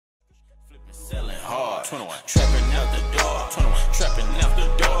21. Trapping out the door. 21. Trapping out the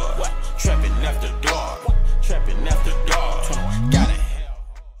door. What? Trapping out the door. Trapping out the door. 21. Got it.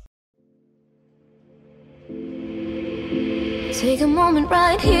 Take a moment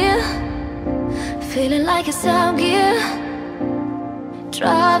right here, feeling like it's out gear.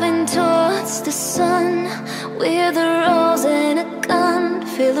 Driving towards the sun with a rose and a gun.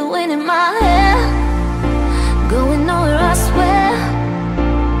 Feel the wind in my hair, going nowhere I swear.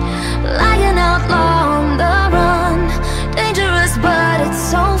 Like an outlaw on the run, dangerous but it's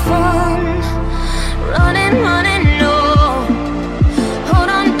so fun. Running, running, no, hold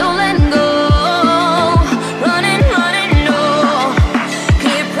on, don't let go. Running, running, no,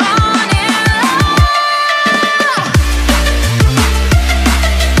 keep running.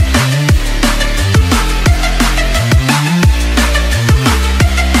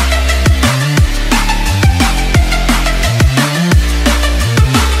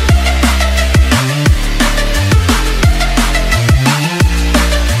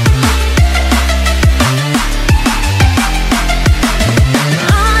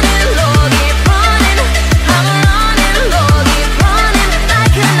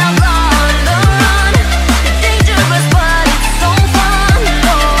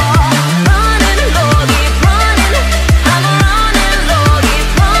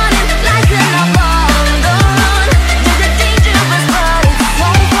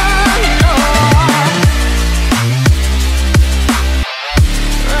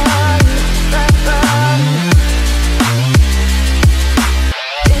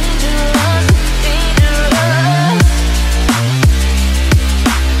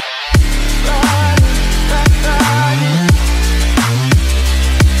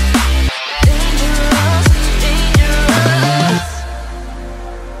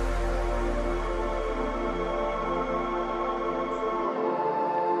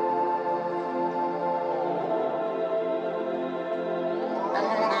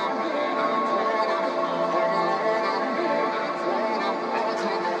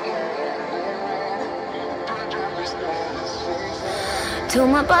 Told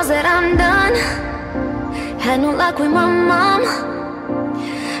my boss that I'm done. Had no luck with my mom.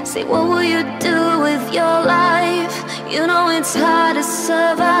 Say, what will you do with your life? You know it's hard to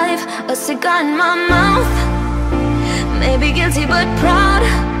survive. A cigar in my mouth, maybe guilty but proud.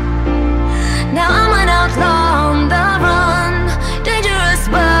 Now I'm an outlaw on the run, dangerous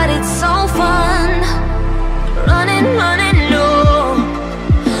but it's so fun. Running, running, no,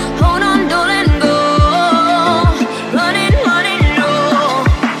 hold on, don't let go. Running, running, no,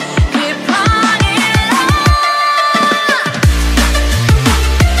 keep running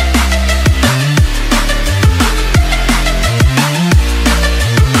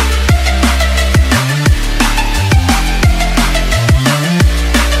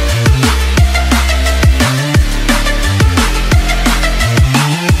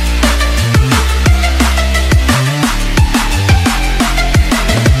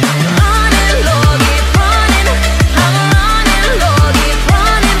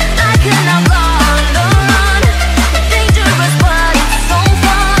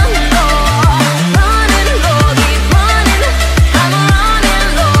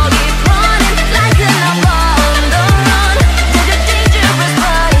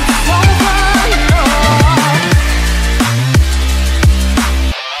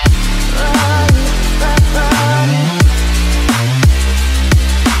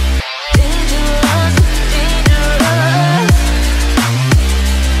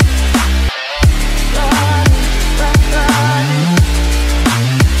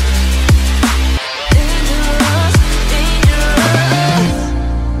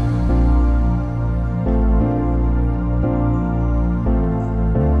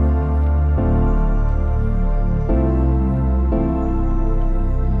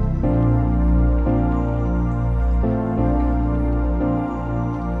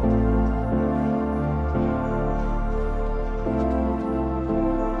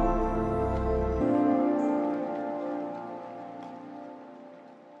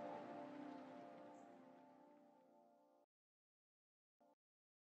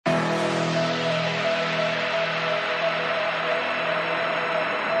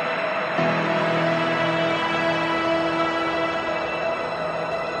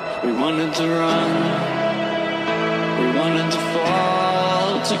We wanted to run, we wanted to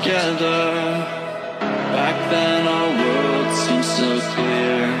fall together. Back then our world seemed so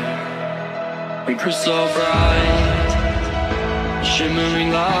clear. We were so bright, shimmering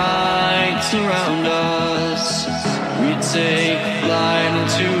lights around us. We'd take flight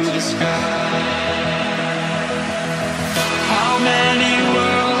into the sky. How many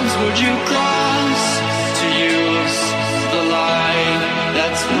worlds would you cross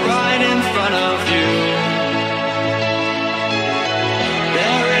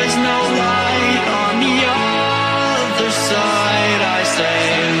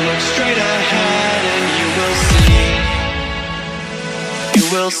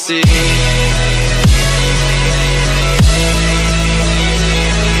will see.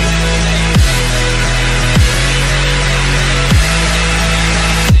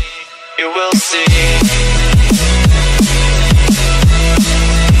 You will see.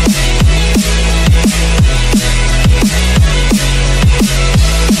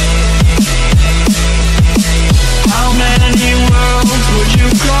 How many worlds would you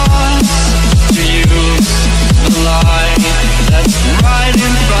cross to use the light that's right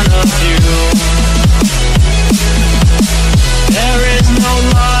in front of you? There is no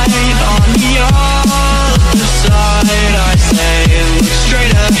light on the other side. I say, look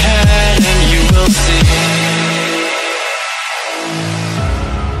straight ahead and you will see.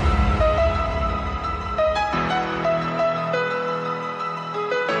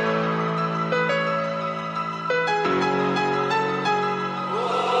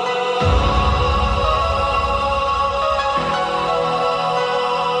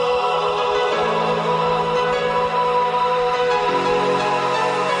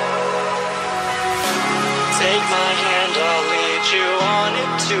 Take my hand, I'll lead you on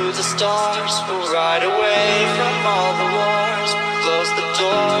into the stars. We'll ride away from all the wars, close the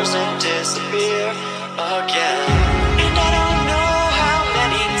doors and disappear again. And I don't know how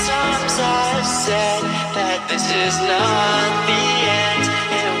many times I've said that this is not the end,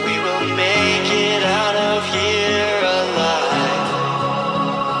 and we will make it out of here alive.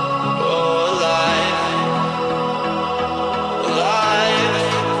 Oh, alive. Alive.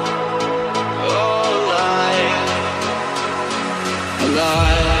 Oh, alive.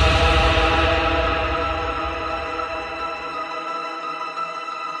 Alive.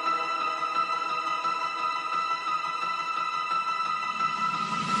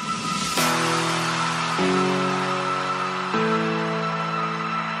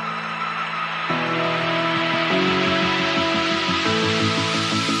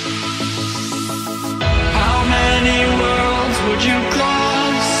 How many worlds would you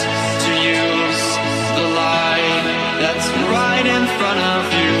cross to use the light that's right in front of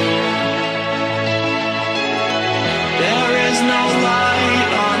you? There is no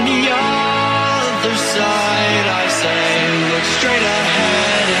light on the other side. I say, look straight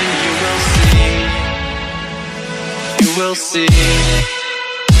ahead and you will see. You will see.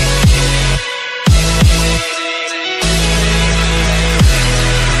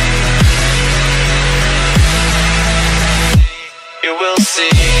 You will see.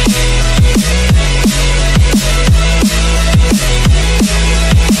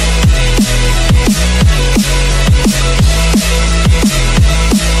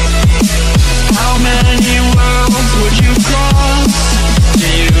 How many worlds would you cross to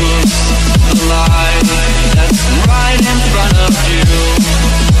use the light that's right in front of you?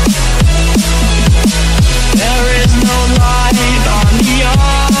 There is no light on the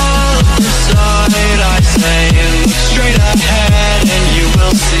other side. I say, look straight ahead and you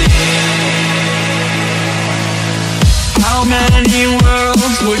will see. How many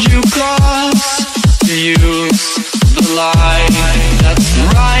worlds would you cross to use the light that's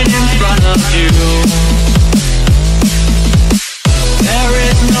right in front of you? There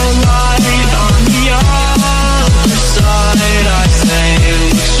is no light on the other side. I say,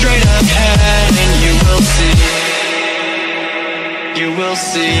 look straight ahead and you will see. You will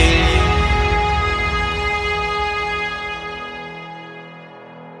see.